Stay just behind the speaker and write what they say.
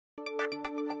We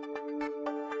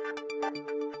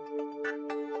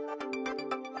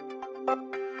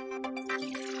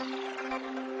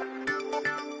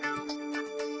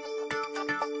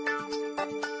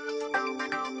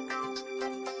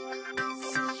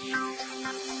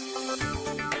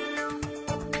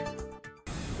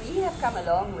have come a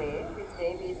long way with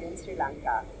rabies in Sri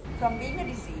Lanka. From being a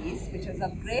disease which was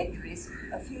of great risk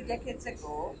a few decades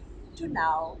ago to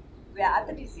now, where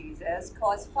other diseases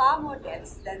cause far more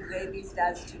deaths than rabies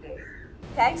does today.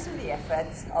 Thanks to the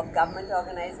efforts of government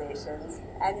organizations,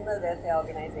 animal welfare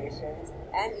organizations,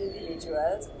 and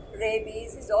individuals,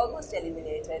 rabies is almost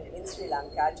eliminated in Sri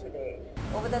Lanka today.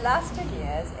 Over the last 10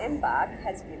 years, Embark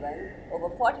has given over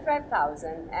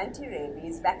 45,000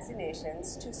 anti-rabies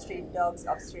vaccinations to street dogs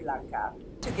of Sri Lanka.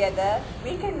 Together,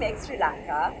 we can make Sri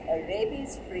Lanka a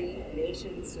rabies-free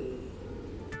nation soon.